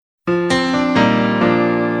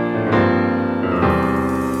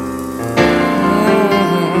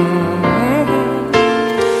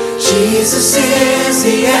Jesus is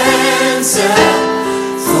the answer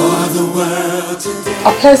for the world today.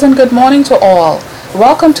 A pleasant good morning to all.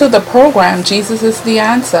 Welcome to the program Jesus is the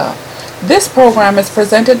Answer. This program is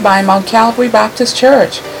presented by Mount Calvary Baptist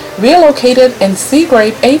Church. We are located in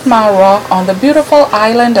Seagrape 8 Mile Rock on the beautiful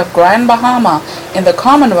island of Grand Bahama in the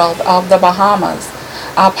Commonwealth of the Bahamas.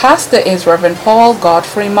 Our pastor is Reverend Paul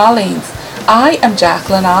Godfrey Mullings. I am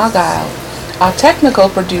Jacqueline Argyle. Our technical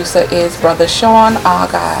producer is Brother Sean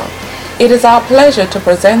Argyle. It is our pleasure to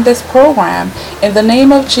present this program in the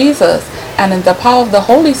name of Jesus and in the power of the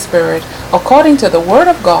Holy Spirit according to the Word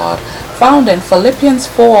of God found in Philippians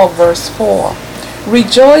 4 verse 4.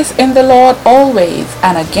 Rejoice in the Lord always,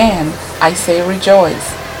 and again I say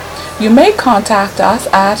rejoice. You may contact us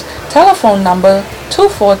at telephone number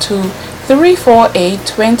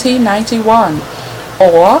 242-348-2091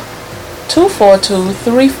 or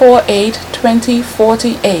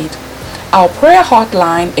 242-348-2048. Our prayer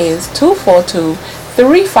hotline is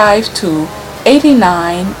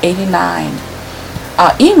 242-352-8989.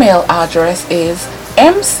 Our email address is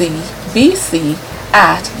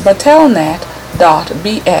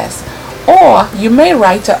mcbc@batelnet.bs, or you may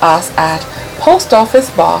write to us at Post Office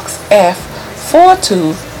Box F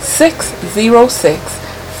 42606,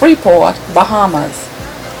 Freeport, Bahamas.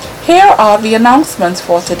 Here are the announcements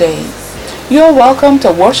for today. You are welcome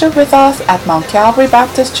to worship with us at Mount Calvary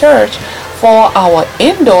Baptist Church for our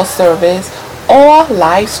indoor service or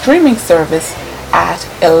live streaming service at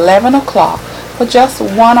 11 o'clock for just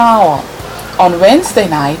 1 hour. On Wednesday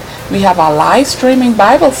night, we have our live streaming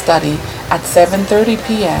Bible study at 7:30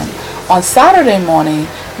 p.m. On Saturday morning,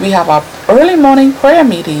 we have our early morning prayer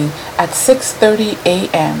meeting at 6:30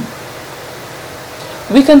 a.m.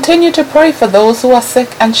 We continue to pray for those who are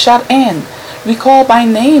sick and shut in. We call by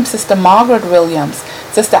name Sister Margaret Williams,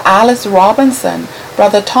 Sister Alice Robinson,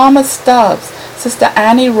 Brother Thomas Stubbs, Sister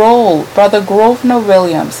Annie Roll, Brother Grosvenor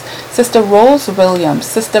Williams, Sister Rose Williams,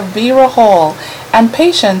 Sister Vera Hall, and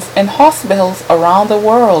patients in hospitals around the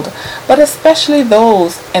world, but especially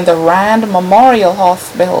those in the Rand Memorial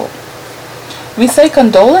Hospital. We say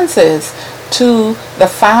condolences to the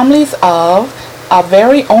families of our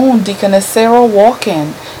very own Deaconess Sarah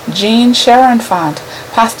Walken, Jean Sharonfant,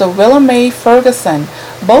 Pastor Willa Mae Ferguson,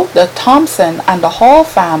 both the Thompson and the Hall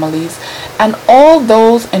families, and all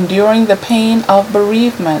those enduring the pain of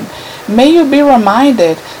bereavement. May you be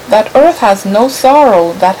reminded that earth has no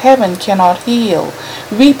sorrow that heaven cannot heal.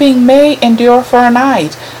 Weeping may endure for a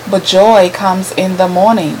night, but joy comes in the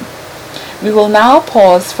morning. We will now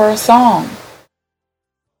pause for a song.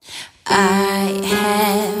 I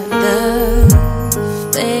have the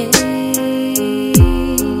faith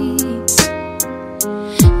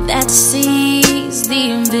that sees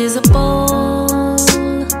the invisible,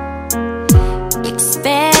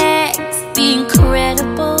 expects the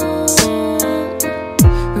incredible,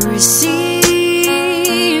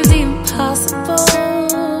 receives the impossible.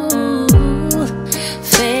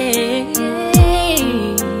 Faith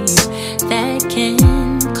that can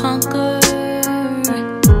conquer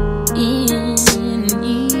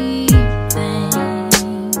anything.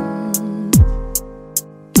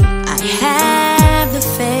 I have the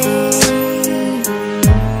faith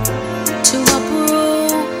to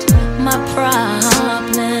uproot my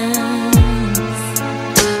problems.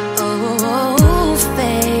 Oh,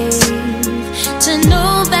 faith to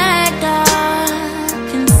know that God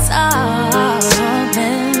can solve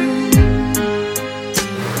them.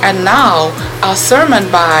 And now, our sermon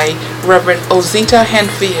by Reverend Ozita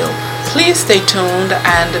Henfield. Please stay tuned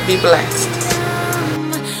and be blessed.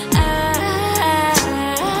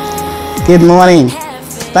 Good morning.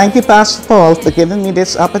 Thank you, Pastor Paul, for giving me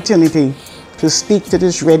this opportunity to speak to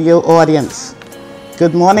this radio audience.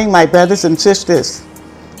 Good morning, my brothers and sisters.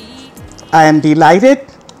 I am delighted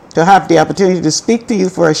to have the opportunity to speak to you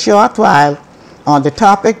for a short while on the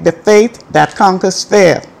topic, the faith that conquers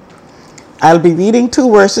fear. I'll be reading 2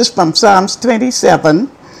 verses from Psalms 27,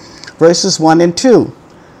 verses 1 and 2.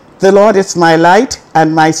 The Lord is my light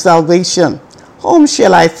and my salvation. Whom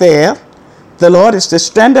shall I fear? The Lord is the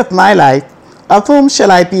strength of my life. Of whom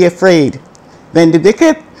shall I be afraid? When the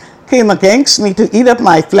wicked came against me to eat up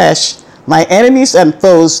my flesh, my enemies and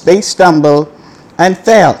foes, they stumbled and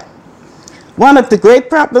fell. One of the great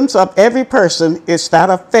problems of every person is that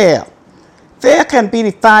of fear. Fear can be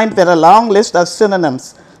defined with a long list of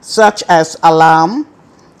synonyms such as alarm,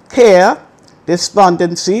 care,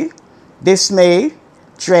 despondency, dismay,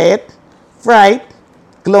 dread, fright,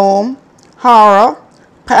 gloom, horror,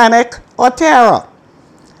 panic, or terror.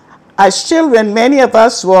 As children, many of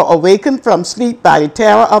us were awakened from sleep by the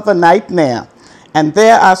terror of a nightmare. And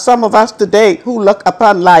there are some of us today who look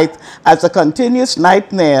upon life as a continuous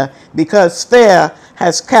nightmare because fear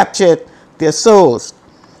has captured their souls.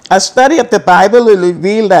 A study of the Bible will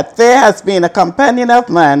reveal that fear has been a companion of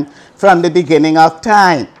man from the beginning of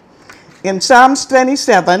time. In Psalms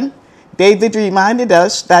 27, David reminded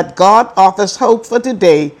us that God offers hope for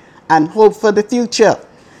today and hope for the future.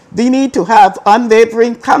 We need to have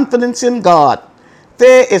unwavering confidence in God.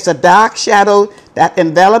 Fear is a dark shadow that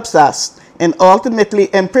envelops us and ultimately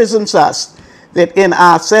imprisons us within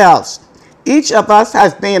ourselves. Each of us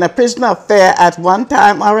has been a prisoner of fear at one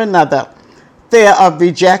time or another. Fear of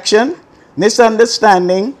rejection,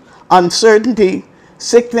 misunderstanding, uncertainty,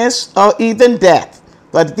 sickness, or even death.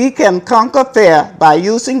 But we can conquer fear by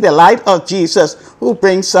using the light of Jesus who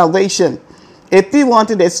brings salvation. If we want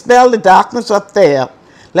to dispel the darkness of fear,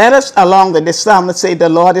 let us, along with the psalmist, say, "The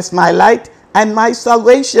Lord is my light and my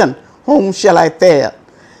salvation. Whom shall I fear?"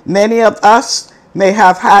 Many of us may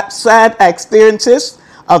have had sad experiences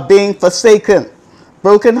of being forsaken,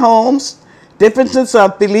 broken homes, differences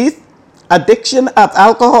of belief, addiction of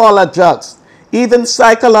alcohol or drugs. Even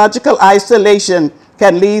psychological isolation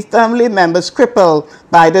can leave family members crippled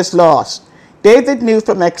by this loss. David knew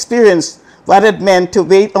from experience what it meant to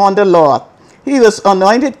wait on the Lord. He was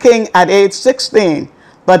anointed king at age 16,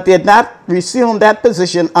 but did not resume that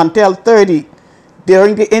position until 30.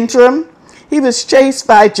 During the interim, he was chased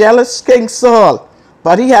by jealous King Saul,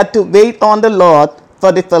 but he had to wait on the Lord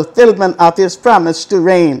for the fulfillment of his promise to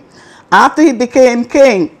reign. After he became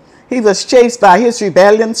king, he was chased by his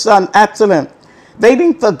rebellious son Absalom.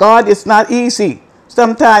 Waiting for God is not easy.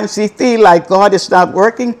 Sometimes we feel like God is not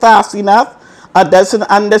working fast enough or doesn't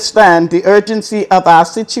understand the urgency of our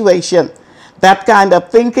situation. That kind of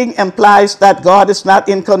thinking implies that God is not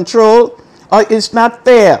in control or is not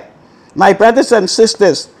fair. My brothers and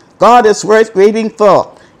sisters, God is worth waiting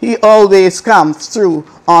for. He always comes through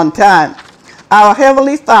on time. Our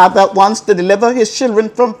Heavenly Father wants to deliver His children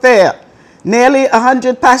from fear. Nearly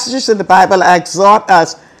 100 passages in the Bible exhort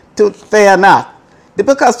us to fear not. The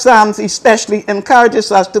book of Psalms especially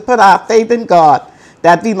encourages us to put our faith in God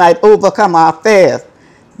that we might overcome our fears.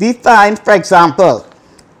 We find, for example,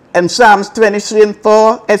 in Psalms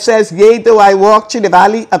 23:4, it says, "Yea, though I walk through the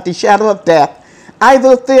valley of the shadow of death, I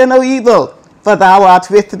will fear no evil, for thou art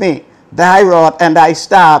with me. Thy rod and thy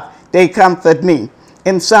staff, they comfort me."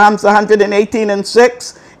 In Psalms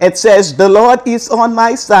 118:6, it says, "The Lord is on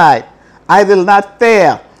my side. I will not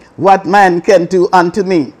fear what man can do unto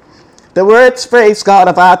me." The words, praise God,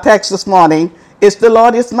 of our text this morning is, "The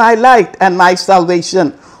Lord is my light and my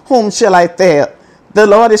salvation. Whom shall I fear? The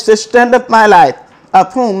Lord is the strength of my life.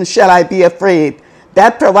 Of whom shall I be afraid?"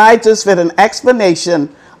 That provides us with an explanation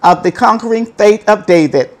of the conquering faith of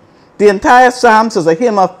David. The entire Psalms is a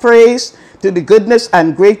hymn of praise to the goodness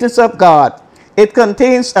and greatness of God. It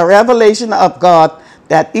contains a revelation of God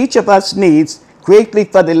that each of us needs greatly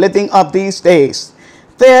for the living of these days.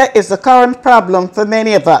 Fear is a current problem for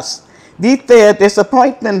many of us. We fear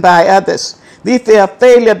disappointment by others. We fear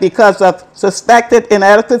failure because of suspected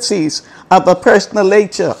inadequacies of a personal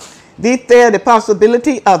nature. We fear the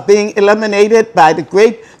possibility of being eliminated by the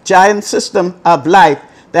great giant system of life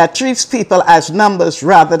that treats people as numbers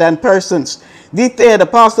rather than persons. We fear the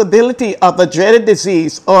possibility of a dreaded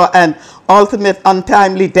disease or an ultimate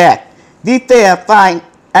untimely death. We fear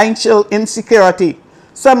financial insecurity.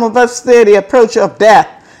 Some of us fear the approach of death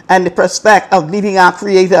and the prospect of meeting our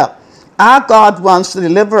Creator. Our God wants to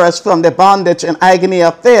deliver us from the bondage and agony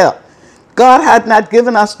of fear. God had not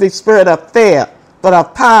given us the spirit of fear, but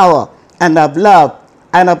of power and of love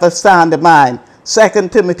and of a sound mind.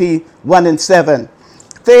 2 Timothy 1:7.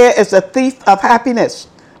 Fear is a thief of happiness.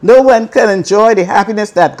 No one can enjoy the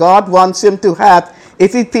happiness that God wants him to have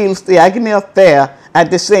if he feels the agony of fear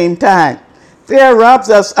at the same time. Fear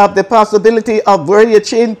robs us of the possibility of worthy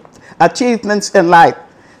achievements in life.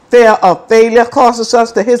 Fear of failure causes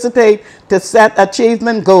us to hesitate to set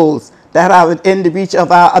achievement goals that are within the reach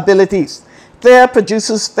of our abilities. Fear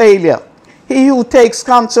produces failure. He who takes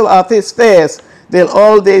counsel of his fears will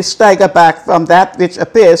always stagger back from that which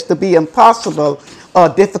appears to be impossible or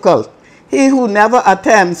difficult. He who never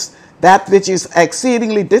attempts that which is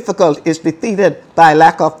exceedingly difficult is defeated by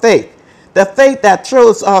lack of faith. The faith that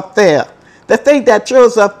throws off fear. The faith that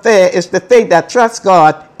throws off fear is the faith that trusts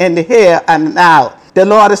God in the here and now. The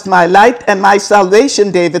Lord is my light and my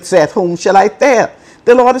salvation, David said. Whom shall I fear?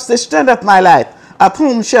 The Lord is the strength of my life. Of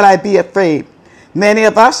whom shall I be afraid? Many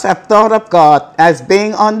of us have thought of God as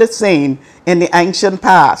being on the scene in the ancient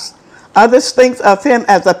past. Others think of him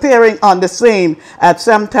as appearing on the scene at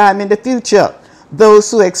some time in the future.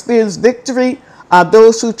 Those who experience victory are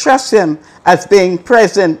those who trust him as being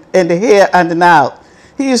present in the here and the now.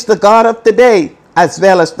 He is the God of today as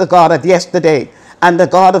well as the God of yesterday and the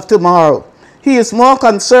God of tomorrow. He is more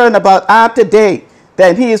concerned about our today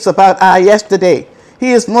than he is about our yesterday.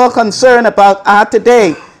 He is more concerned about our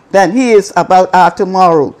today than he is about our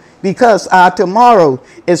tomorrow, because our tomorrow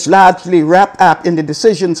is largely wrapped up in the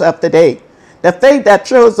decisions of today. The faith that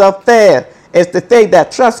throws off fear is the faith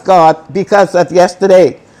that trusts God because of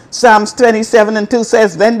yesterday. Psalms 27:2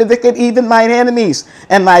 says, when the wicked, even mine enemies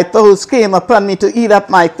and my foes, came upon me to eat up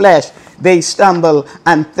my flesh, they stumbled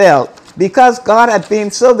and fell. Because God had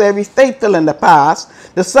been so very faithful in the past,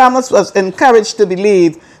 the psalmist was encouraged to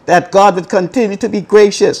believe that God would continue to be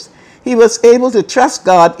gracious. He was able to trust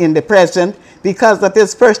God in the present because of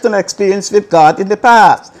his personal experience with God in the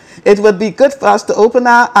past. It would be good for us to open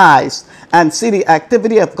our eyes and see the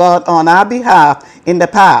activity of God on our behalf in the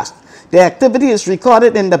past. The activity is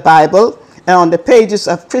recorded in the Bible and on the pages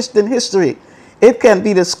of Christian history. It can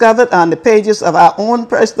be discovered on the pages of our own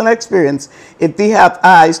personal experience if we have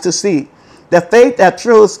eyes to see. The faith that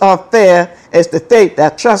throws off fear is the faith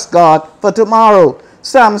that trusts God for tomorrow.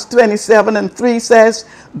 Psalms 27:3 says,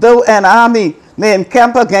 though an army may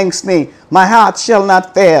encamp against me, my heart shall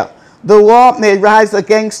not fear. Though war may rise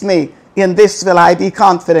against me, in this will I be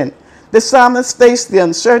confident. The psalmist faced the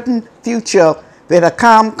uncertain future with a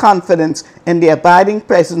calm confidence in the abiding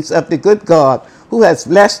presence of the good God who has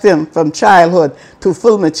blessed him from childhood to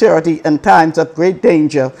full maturity in times of great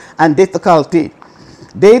danger and difficulty.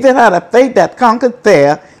 David had a faith that conquered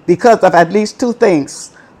fear because of at least two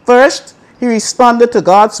things. First, he responded to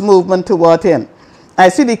God's movement toward him.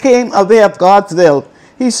 As he became aware of God's will,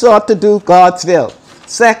 he sought to do God's will.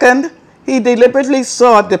 Second, he deliberately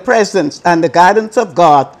sought the presence and the guidance of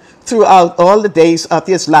God throughout all the days of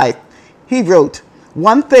his life. He wrote,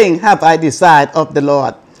 one thing have I desired of the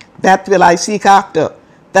Lord, that will I seek after,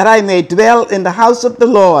 that I may dwell in the house of the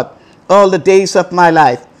Lord all the days of my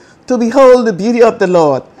life, to behold the beauty of the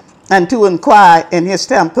Lord, and to inquire in his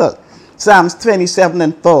temple. Psalms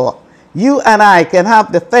 27:4. You and I can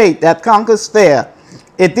have the faith that conquers fear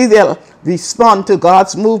if we will respond to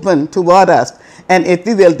God's movement toward us, and if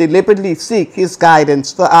we will deliberately seek his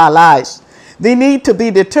guidance for our lives. We need to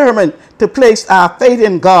be determined to place our faith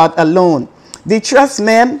in God alone. We trust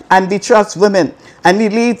men and we trust women, and we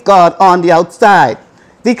leave God on the outside.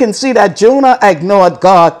 We can see that Jonah ignored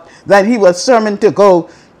God when he was summoned to go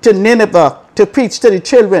to Nineveh to preach to the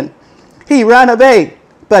children. He ran away,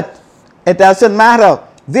 but it doesn't matter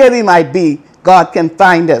where we might be, God can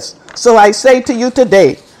find us. So I say to you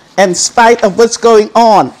today, in spite of what's going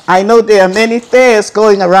on, I know there are many fears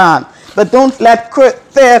going around, but don't let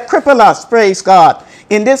fear cripple us, praise God.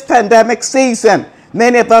 In this pandemic season,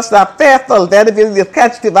 many of us are fearful whether we will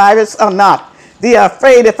catch the virus or not. We are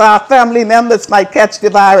afraid if our family members might catch the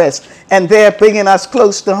virus, and they're bringing us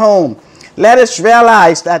close to home. Let us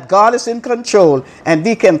realize that God is in control, and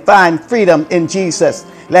we can find freedom in Jesus.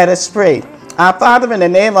 Let us pray. Our Father, in the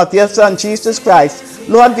name of your Son, Jesus Christ,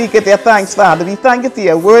 Lord, we give you thanks, Father. We thank you for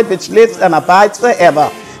your word which lives and abides forever.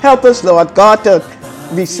 Help us, Lord God, to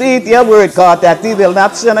receive your word, God, that we will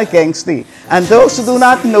not sin against thee. And those who do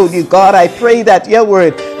not know you, God, I pray that your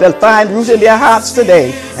word will find root in their hearts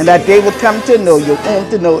today, and that they would come to know you, whom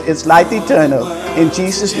to know is life eternal. In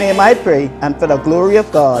Jesus' name I pray, and for the glory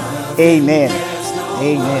of God. Amen.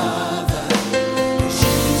 Amen.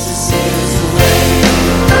 Jesus is